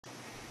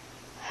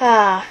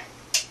Ah,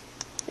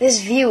 this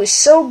view is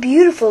so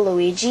beautiful,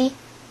 Luigi.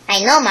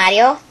 I know,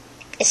 Mario.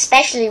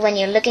 Especially when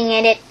you're looking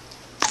at it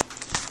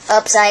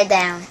upside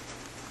down.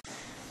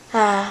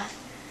 Ah,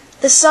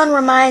 the sun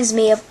reminds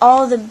me of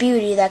all the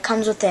beauty that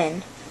comes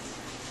within.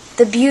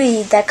 The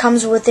beauty that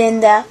comes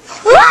within the...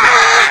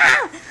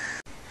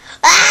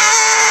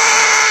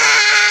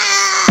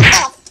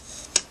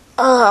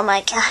 Oh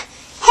my god.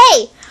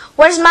 Hey,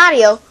 where's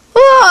Mario?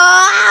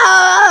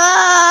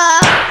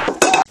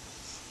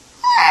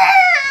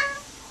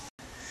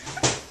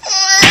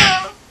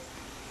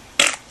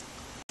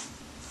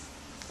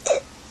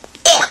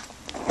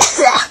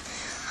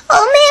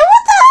 Oh man,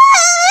 what the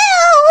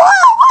hell?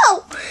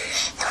 Whoa!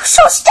 That was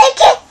so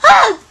stinky!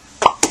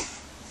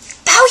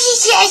 Bowser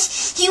says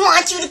he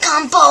wants you to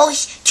come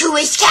both to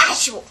his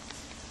castle.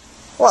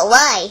 Well,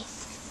 why?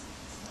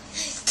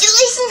 To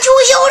listen to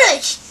his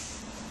orders.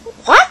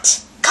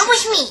 What? Come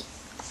with me.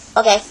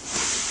 Okay.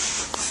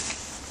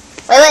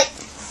 Wait.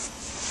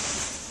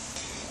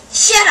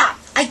 Shut up.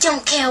 I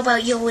don't care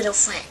about your little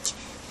friend.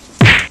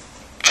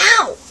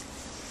 Ow!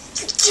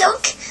 You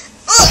jerk.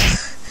 Ugh.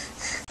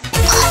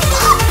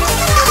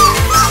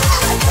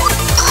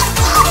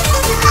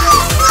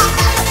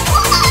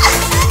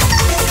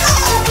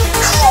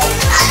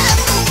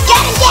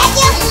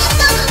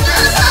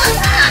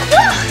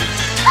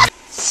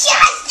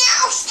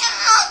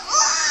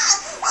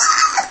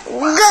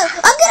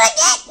 I'm gonna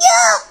get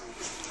you!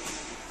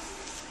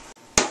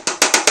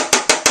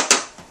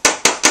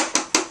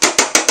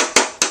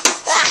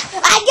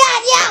 I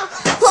got you!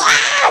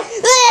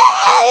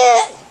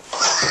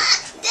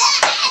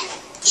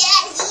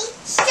 Daddy,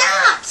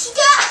 stop!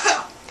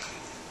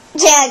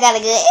 Yeah, I got a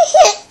good.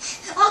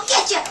 I'll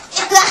get you!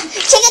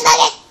 Chicken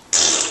nugget!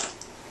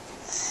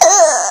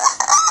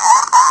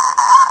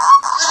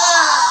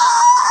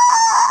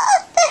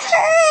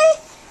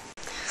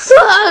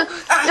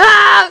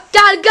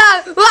 Gotta go!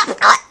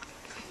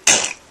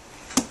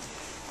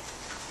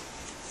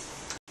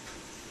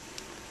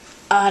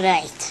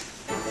 Alright.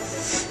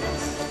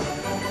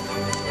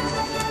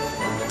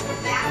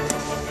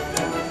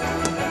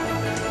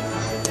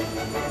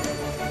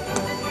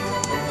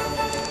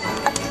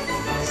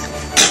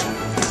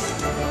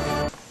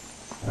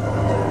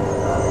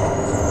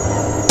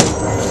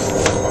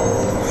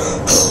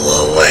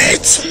 Hello,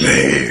 it's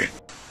me.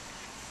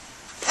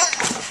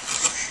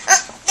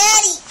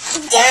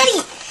 Daddy!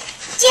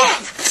 Dad!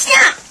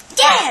 Stop!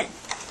 Dad!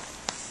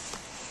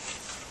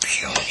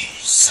 Puny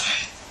son.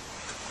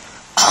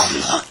 I'm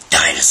the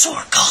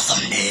dinosaur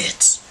Gotham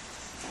needs.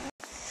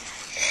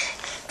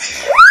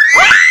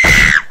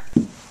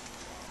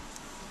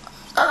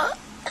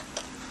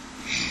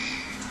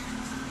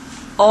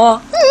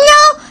 Oh.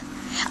 No!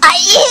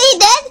 He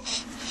dead?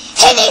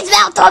 He needs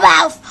mouth to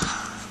mouth!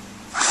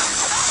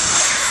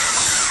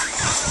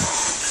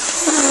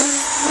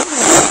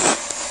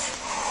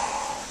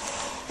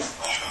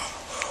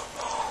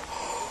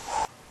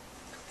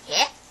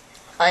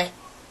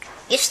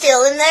 You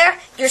still in there?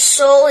 Your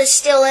soul is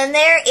still in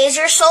there? Is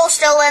your soul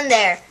still in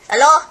there?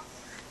 Hello?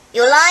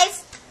 You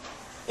alive?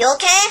 You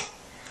okay?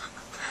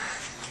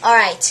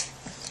 Alright.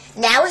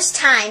 Now it's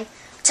time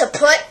to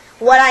put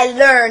what I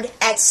learned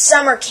at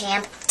summer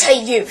camp to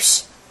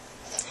use.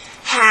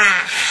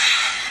 Ha.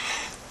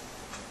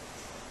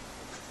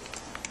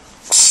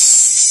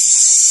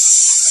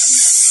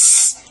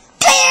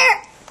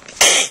 Pear!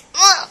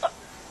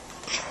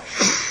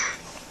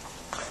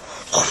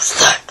 Who's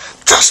that?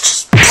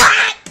 Justice.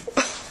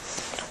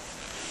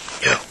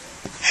 You.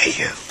 Hey,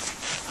 you.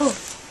 Who?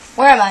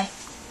 Where am I?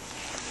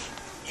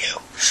 You.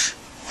 Shh.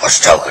 Where's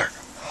Joker?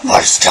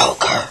 Where's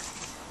Joker?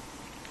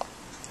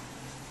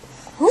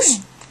 Who's...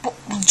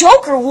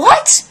 Joker?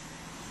 What?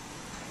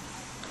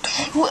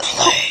 Don't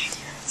play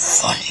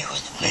funny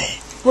with me.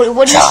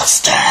 What do you...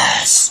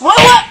 Justice.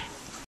 What?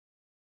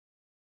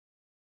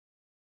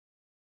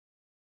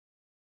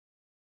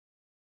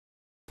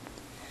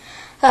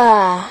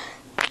 Ah,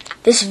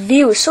 this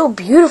view is so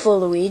beautiful,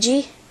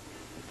 Luigi.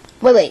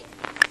 Wait.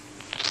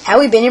 Have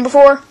we been here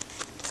before?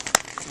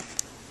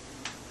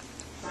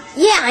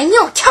 Yeah, I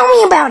know. Tell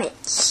me about it.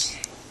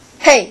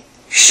 Hey,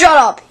 shut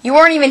up. You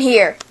weren't even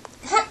here.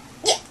 Huh?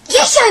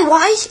 Yes, I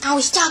was. I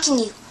was talking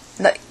to you.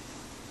 No.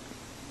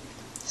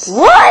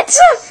 What?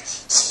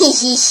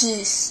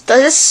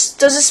 Does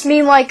this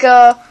mean like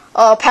a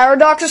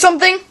paradox or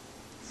something?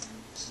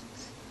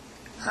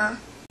 Huh?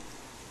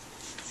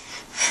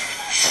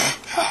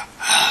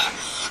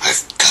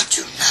 I've got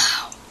you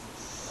now.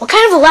 What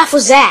kind of a laugh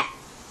was that?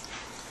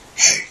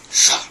 Hey,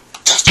 shut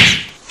up, Justice.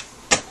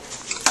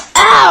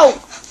 Ow!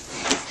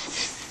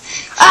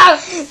 Ow!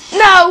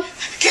 No!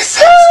 Your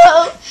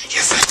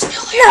friend's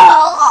still here.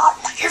 No!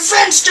 Your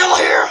friend's still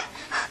here.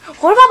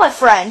 What about my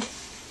friend?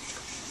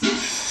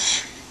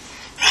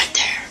 Right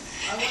there.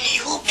 And he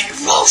will be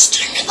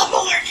roasting in the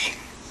morning.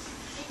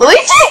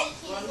 Luigi?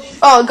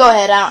 Oh, go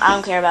ahead. I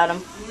don't care about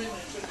him.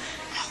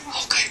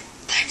 Okay,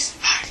 thanks.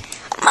 Bye.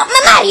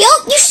 Mario,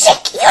 you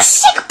sick? You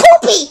sick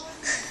poopy!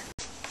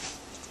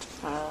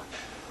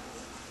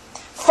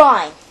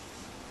 Fine.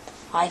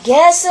 I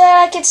guess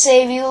I could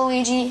save you,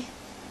 Luigi.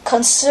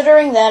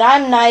 Considering that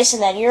I'm nice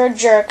and that you're a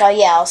jerk,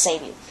 yeah, I'll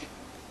save you.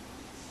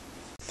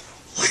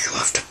 Will you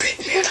have to beat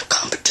me in a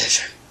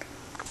competition?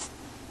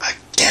 A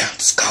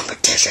dance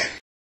competition.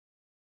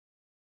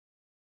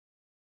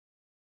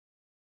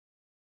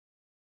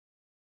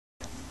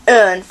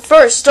 And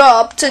first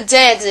up to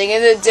dancing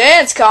in the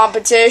dance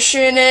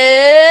competition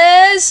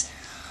is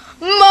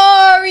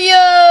Mario!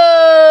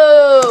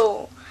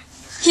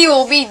 He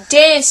will be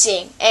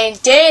dancing and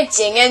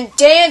dancing and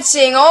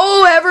dancing.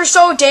 Oh, ever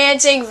so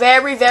dancing.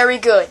 Very, very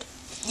good.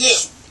 Yeah.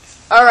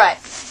 Alright.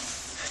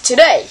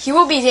 Today, he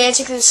will be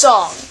dancing to the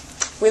song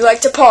We Like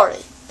to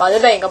Party by the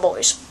Venga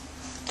Boys.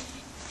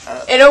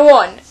 In a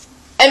 1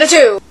 and a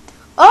 2.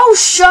 Oh,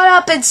 shut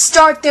up and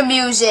start the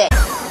music.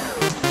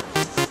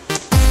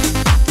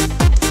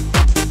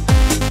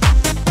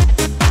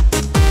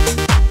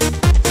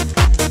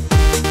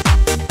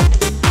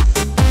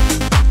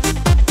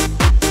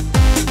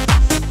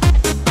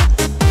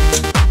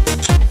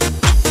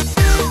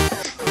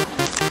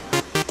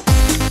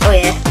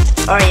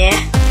 Oh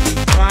yeah,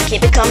 come on,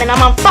 keep it coming,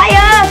 I'm on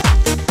fire!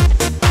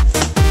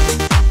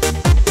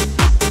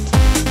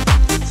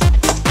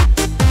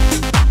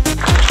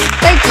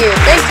 Thank you.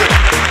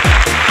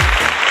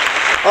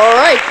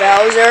 Alright,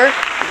 Bowser,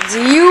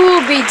 you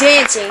will be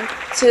dancing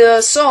to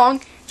the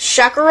song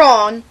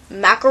Chacaron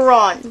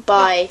Macaron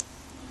by,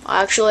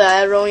 actually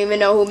I don't even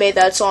know who made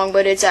that song,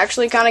 but it's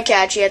actually kind of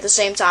catchy at the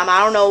same time.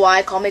 I don't know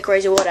why, call me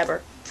crazy,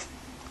 whatever.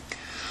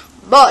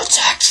 But It's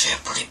actually a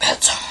pretty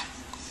bad song.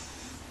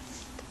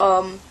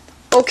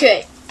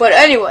 Okay, but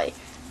anyway,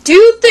 do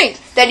you think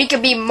that he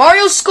can beat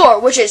Mario's score,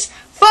 which is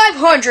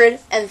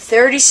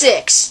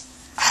 536?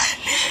 I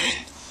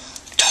mean,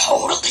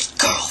 totally,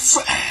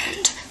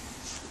 girlfriend.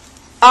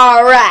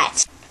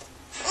 Alright.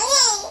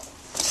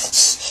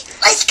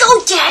 Let's go,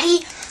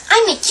 Daddy.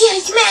 I'm a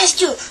dance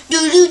master.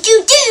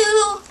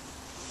 Do-do-do-do.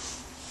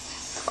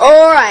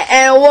 Alright,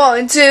 and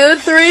 1, 2,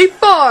 3,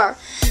 4.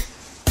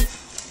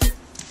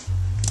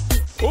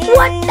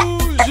 What?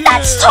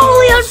 That's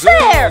totally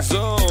unfair!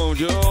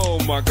 Yo,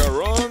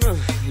 macaron,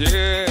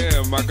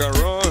 yeah,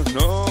 macaron,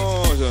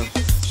 no,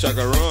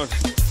 chacaron,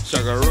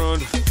 chacaron,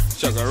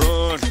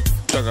 chacaron,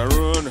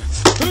 chacaron.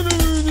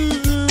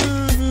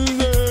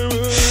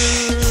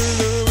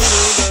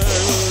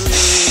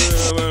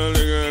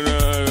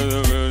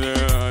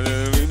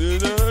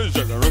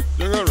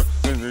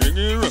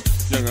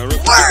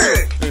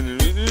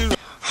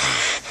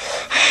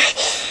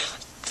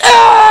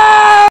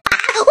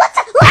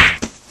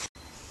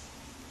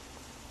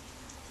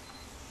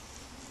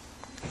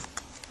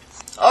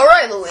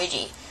 Alright,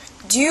 Luigi.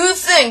 Do you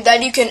think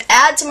that you can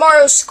add to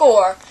Mario's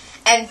score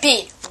and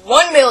beat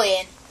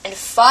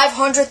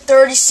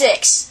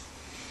 1,536,000?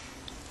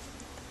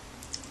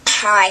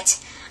 Alright,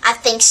 I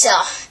think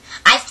so.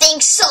 I can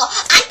do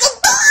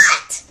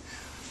it!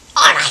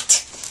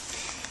 Alright.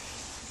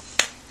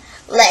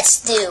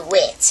 Let's do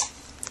it.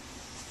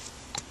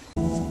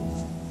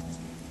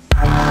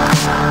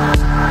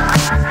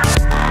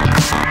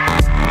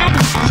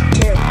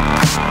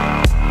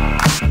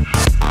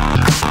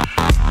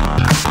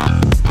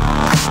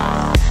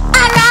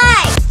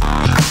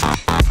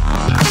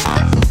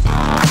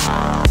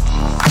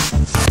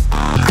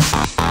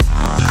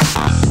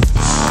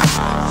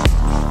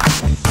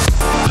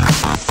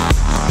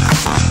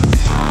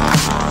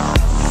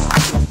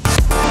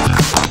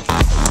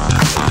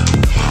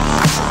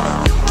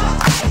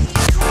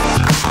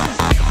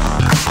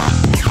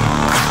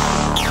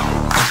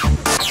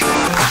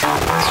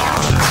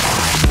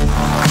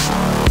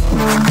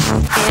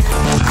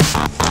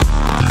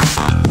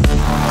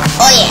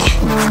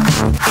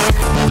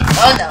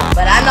 Oh no,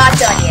 but I'm not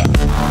done yet.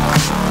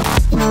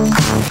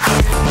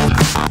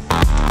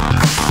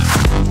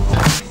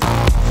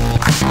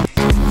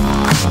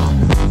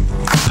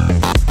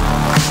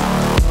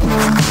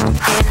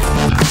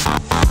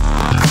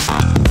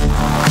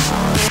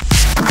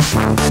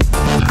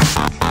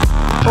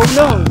 Oh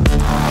no,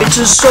 it's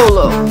a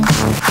solo.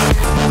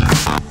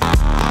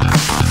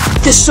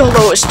 This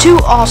solo is too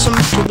awesome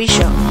to be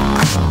shown.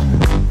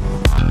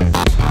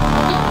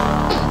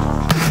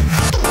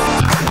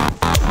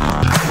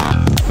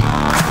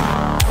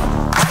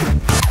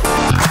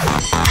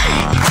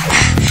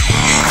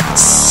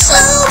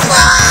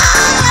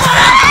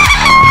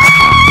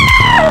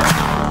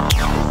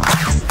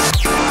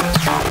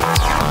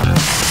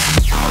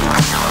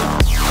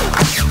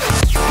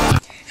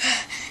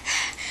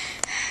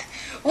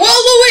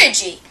 Well,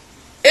 Luigi,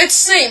 it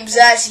seems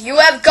that you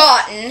have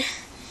gotten...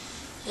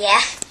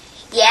 Yeah?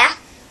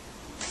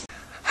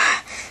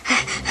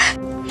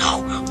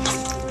 No,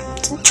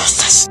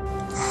 justice. No,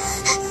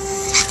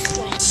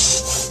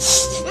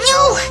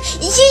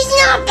 this is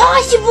not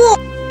possible.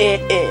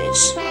 It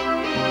is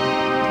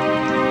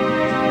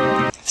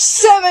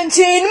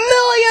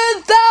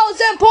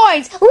 17,000,000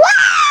 points!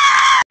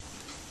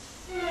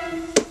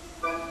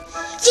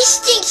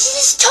 This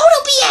is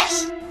total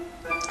BS.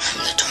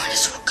 I'm the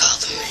dinosaur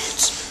god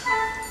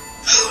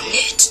who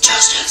needs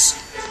justice.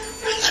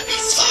 And let me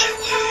fly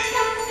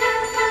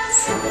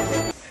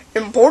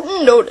away.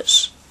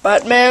 notice,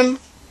 Batman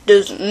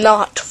does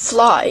not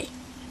fly.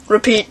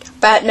 Repeat,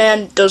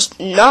 Batman does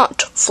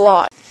not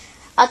fly.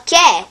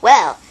 Okay,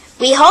 well,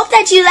 we hope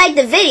that you liked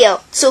the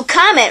video, so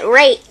comment,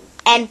 rate,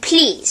 and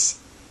please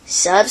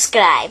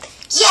subscribe.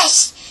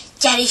 Yes,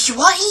 that is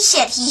what he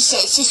said. He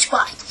said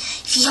subscribe.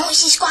 If you don't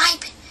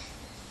subscribe,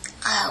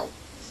 I'll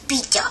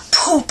beat the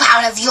poop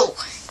out of you.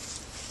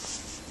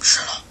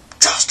 Shut up,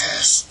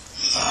 Justice.